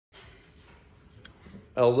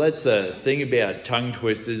Oh, that's the thing about tongue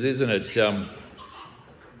twisters, isn't it?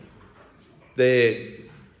 They're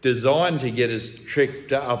designed to get us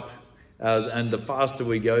tricked up, and the faster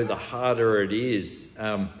we go, the harder it is.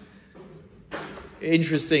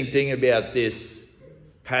 Interesting thing about this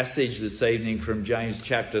passage this evening from James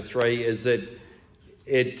chapter 3 is that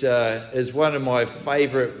it is one of my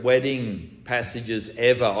favourite wedding passages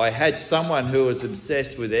ever. I had someone who was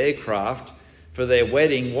obsessed with aircraft for their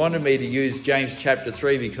wedding wanted me to use James chapter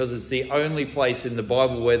 3 because it's the only place in the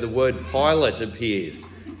Bible where the word pilot appears.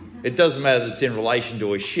 It doesn't matter that it's in relation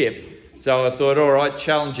to a ship. So I thought, all right,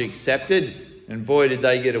 challenge accepted. And boy, did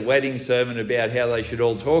they get a wedding sermon about how they should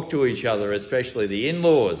all talk to each other, especially the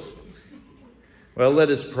in-laws. Well, let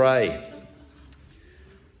us pray.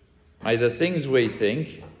 May the things we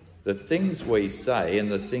think, the things we say, and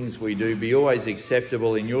the things we do be always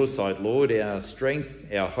acceptable in your sight, Lord, our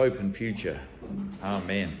strength, our hope and future.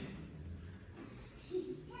 Amen.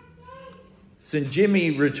 St.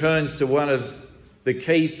 Jimmy returns to one of the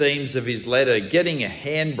key themes of his letter, getting a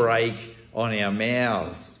handbrake on our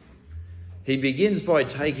mouths. He begins by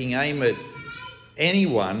taking aim at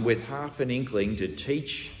anyone with half an inkling to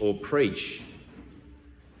teach or preach.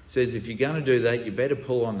 He says, if you're going to do that, you better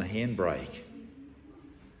pull on the handbrake.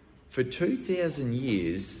 For 2,000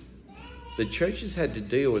 years, the church has had to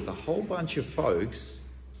deal with a whole bunch of folks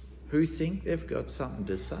who think they've got something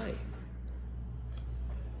to say.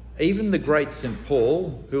 Even the great St.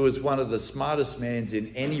 Paul, who was one of the smartest men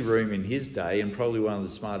in any room in his day and probably one of the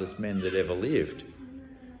smartest men that ever lived,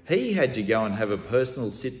 he had to go and have a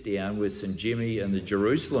personal sit down with St. Jimmy and the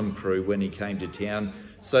Jerusalem crew when he came to town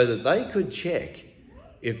so that they could check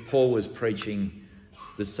if Paul was preaching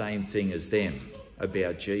the same thing as them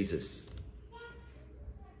about Jesus.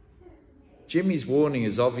 Jimmy's warning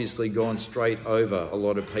has obviously gone straight over a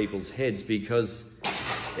lot of people's heads because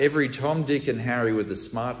every Tom, Dick and Harry with a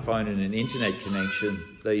smartphone and an internet connection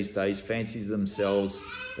these days fancies themselves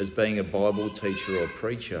as being a Bible teacher or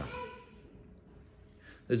preacher.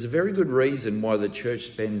 There's a very good reason why the church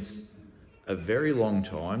spends a very long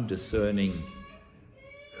time discerning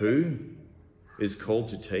who is called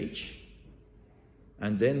to teach,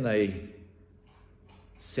 and then they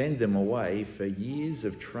send them away for years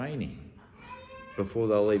of training before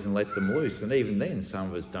they'll even let them loose. And even then, some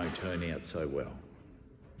of us don't turn out so well.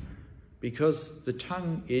 Because the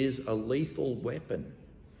tongue is a lethal weapon.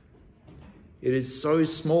 It is so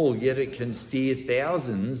small, yet it can steer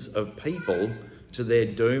thousands of people to their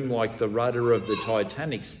doom like the rudder of the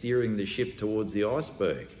Titanic steering the ship towards the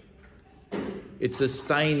iceberg. It's a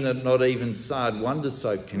stain that not even Sard Wonder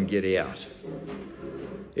Soap can get out.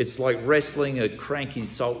 It's like wrestling a cranky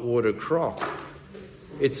saltwater croc.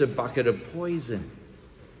 It's a bucket of poison.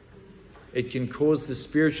 It can cause the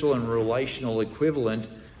spiritual and relational equivalent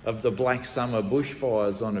of the Black Summer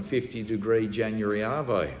bushfires on a 50-degree January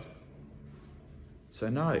arvo. So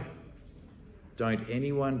no, don't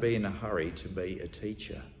anyone be in a hurry to be a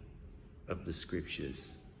teacher of the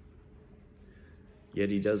scriptures. Yet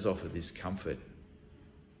he does offer this comfort.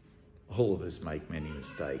 All of us make many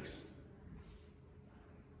mistakes.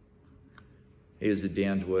 He was a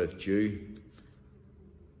down-to-earth Jew.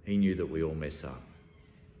 He knew that we all mess up.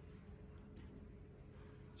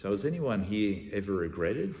 So has anyone here ever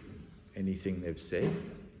regretted anything they've said?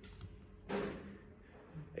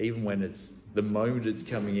 Even when it's the moment it's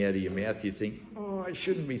coming out of your mouth, you think, oh, I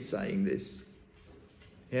shouldn't be saying this.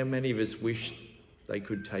 How many of us wish they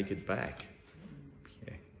could take it back?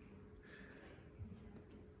 Yeah.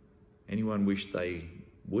 Anyone wish they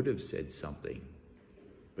would have said something,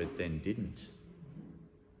 but then didn't?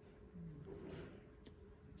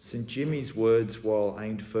 St. Jimmy's words, while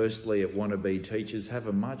aimed firstly at wannabe teachers, have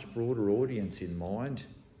a much broader audience in mind.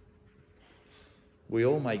 We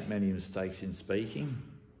all make many mistakes in speaking,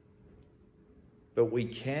 but we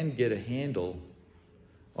can get a handle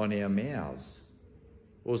on our mouths.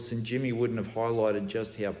 Or St. Jimmy wouldn't have highlighted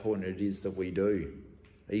just how important it is that we do,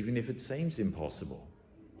 even if it seems impossible.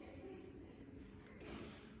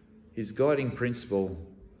 His guiding principle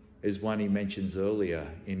is one he mentions earlier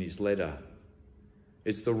in his letter.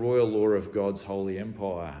 It's the royal law of God's holy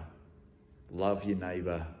empire. Love your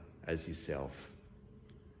neighbour as yourself.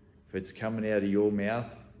 If it's coming out of your mouth,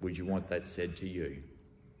 would you want that said to you?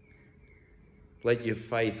 Let your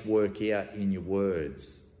faith work out in your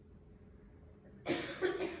words.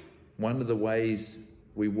 One of the ways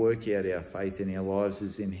we work out our faith in our lives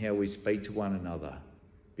is in how we speak to one another.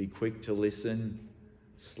 Be quick to listen,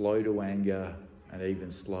 slow to anger, and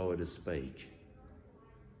even slower to speak.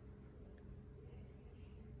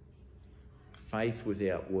 Faith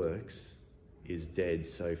without works is dead,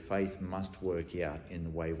 so faith must work out in the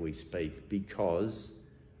way we speak, because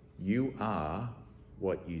you are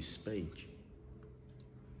what you speak.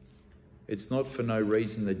 It's not for no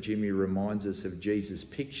reason that Jimmy reminds us of Jesus'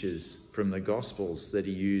 pictures from the Gospels that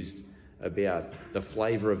he used about the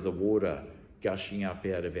flavour of the water gushing up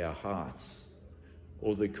out of our hearts,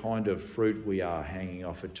 or the kind of fruit we are hanging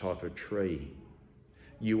off a type of tree.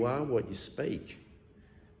 You are what you speak.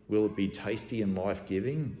 Will it be tasty and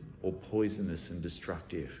life-giving, or poisonous and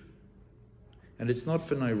destructive? And it's not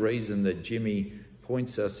for no reason that Jimmy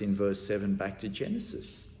points us in verse 7 back to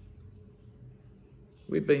Genesis.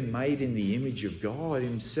 We've been made in the image of God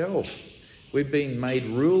himself. We've been made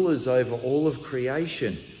rulers over all of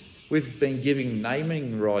creation. We've been given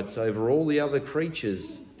naming rights over all the other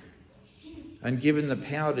creatures and given the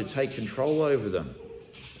power to take control over them,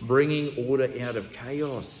 bringing order out of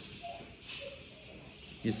chaos.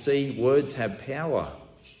 You see, words have power,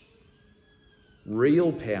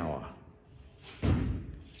 real power.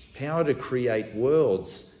 Power to create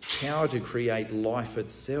worlds, power to create life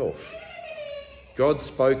itself. God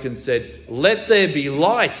spoke and said, "Let there be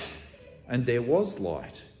light," and there was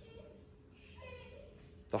light.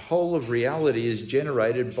 The whole of reality is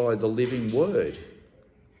generated by the living Word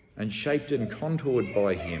and shaped and contoured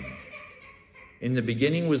by him. In the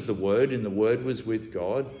beginning was the Word, and the Word was with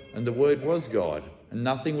God, and the Word was God, and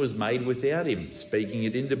nothing was made without him, speaking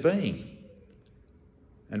it into being.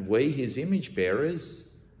 And we, his image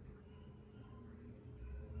bearers,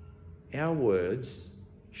 our words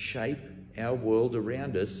shape our world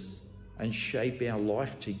around us and shape our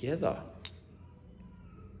life together.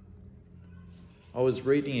 I was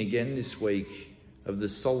reading again this week of the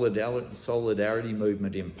solidarity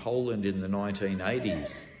movement in Poland in the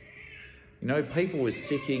 1980s. You know, people were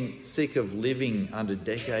sick of living under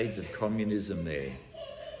decades of communism there,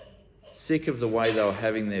 sick of the way they were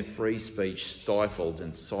having their free speech stifled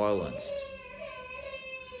and silenced.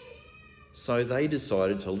 So they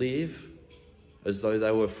decided to live as though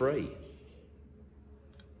they were free.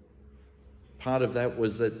 Part of that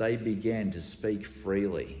was that they began to speak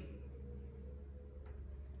freely.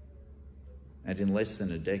 And in less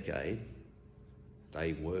than a decade,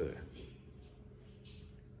 they were.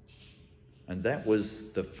 And that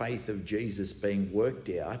was the faith of Jesus being worked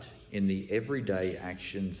out in the everyday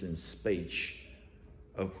actions and speech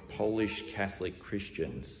of Polish Catholic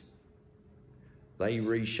Christians. They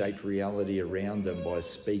reshaped reality around them by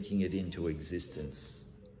speaking it into existence.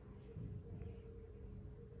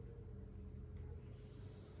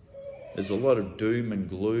 There's a lot of doom and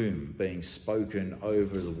gloom being spoken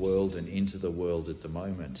over the world and into the world at the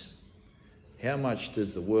moment. How much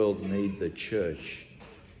does the world need the church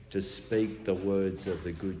to speak the words of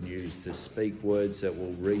the good news, to speak words that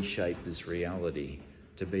will reshape this reality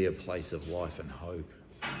to be a place of life and hope?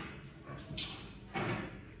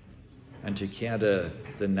 And to counter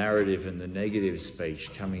the narrative and the negative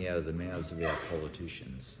speech coming out of the mouths of our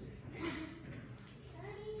politicians.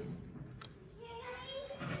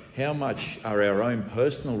 How much are our own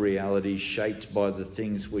personal realities shaped by the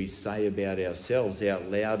things we say about ourselves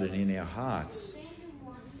out loud and in our hearts?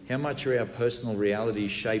 How much are our personal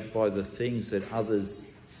realities shaped by the things that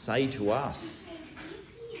others say to us,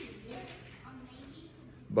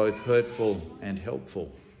 both hurtful and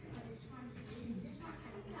helpful?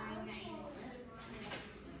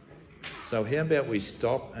 So how about we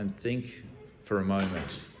stop and think for a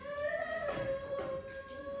moment?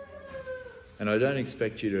 And I don't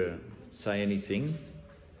expect you to say anything,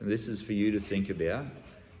 and this is for you to think about.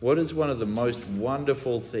 What is one of the most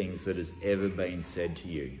wonderful things that has ever been said to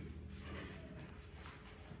you?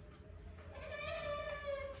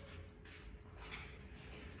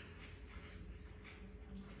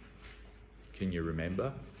 Can you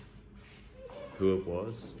remember who it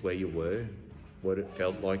was, where you were, what it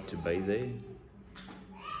felt like to be there?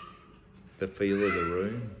 The feel of the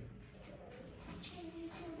room?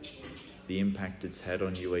 The impact it's had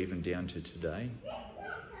on you even down to today?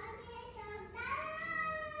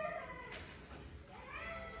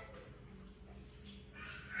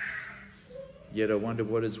 Yet I wonder,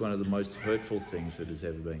 what is one of the most hurtful things that has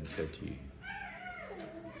ever been said to you?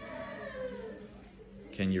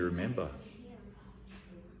 Can you remember?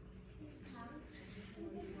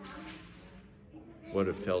 What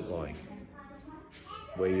it felt like,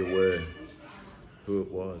 where you were, who it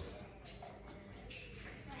was?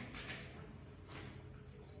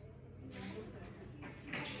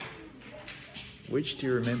 Which do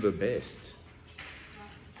you remember best?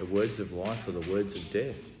 The words of life or the words of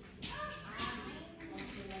death?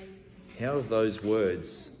 How have those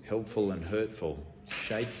words, helpful and hurtful,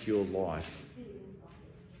 shaped your life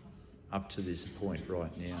up to this point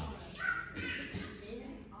right now?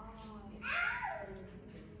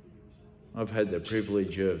 I've had the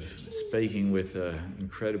privilege of speaking with an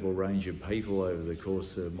incredible range of people over the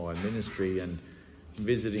course of my ministry and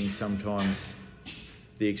visiting sometimes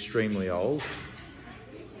the extremely old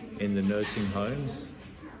in the nursing homes,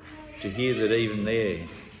 to hear that even there,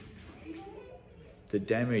 the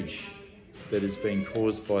damage that has been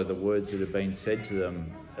caused by the words that have been said to them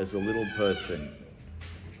as a little person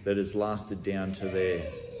that has lasted down to their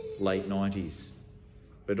late 90s,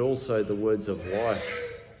 but also the words of life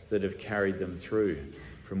that have carried them through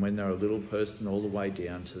from when they're a little person all the way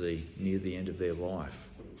down to near the end of their life.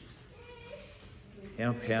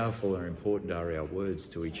 How powerful and important are our words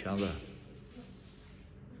to each other?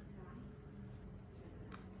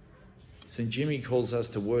 St. Jimmy calls us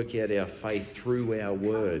to work out our faith through our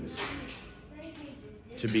words,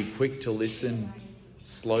 to be quick to listen,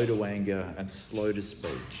 slow to anger, and slow to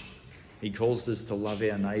speak. He calls us to love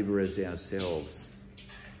our neighbour as ourselves.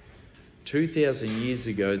 2,000 years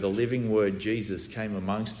ago, the living word Jesus came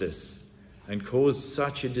amongst us and caused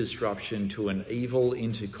such a disruption to an evil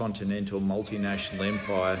intercontinental multinational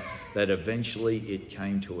empire that eventually it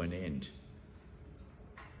came to an end.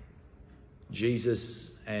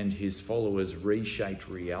 Jesus and his followers reshaped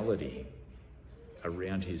reality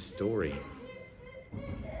around his story.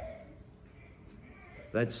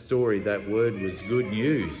 That story, that word, was good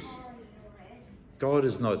news. God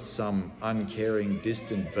is not some uncaring,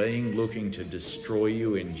 distant being looking to destroy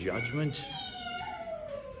you in judgment.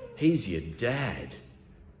 He's your dad.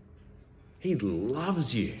 He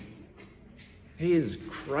loves you. He is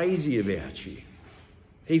crazy about you.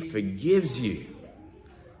 He forgives you.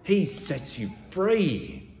 He sets you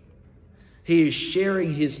free. He is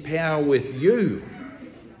sharing his power with you,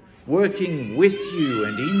 working with you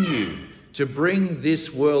and in you to bring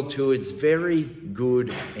this world to its very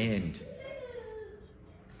good end.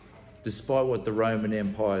 Despite what the Roman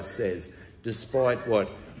Empire says, despite what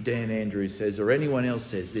Dan Andrews says or anyone else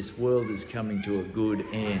says, this world is coming to a good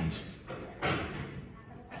end.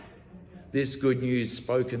 This good news,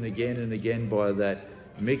 spoken again and again by that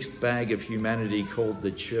mixed bag of humanity called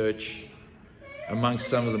the church, amongst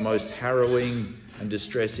some of the most harrowing and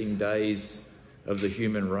distressing days of the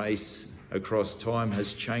human race across time,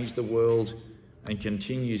 has changed the world and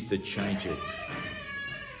continues to change it.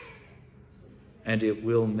 And it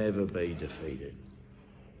will never be defeated.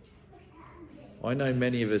 I know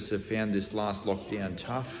many of us have found this last lockdown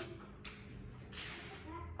tough,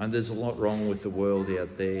 and there's a lot wrong with the world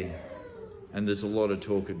out there, and there's a lot of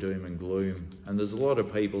talk of doom and gloom, and there's a lot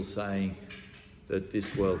of people saying that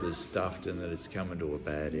this world is stuffed and that it's coming to a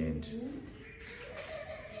bad end.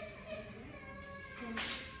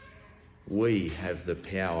 We have the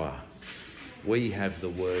power. We have the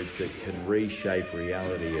words that can reshape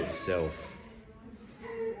reality itself.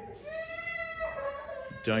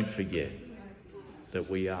 Don't forget that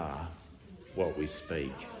we are what we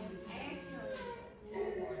speak.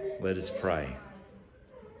 Let us pray.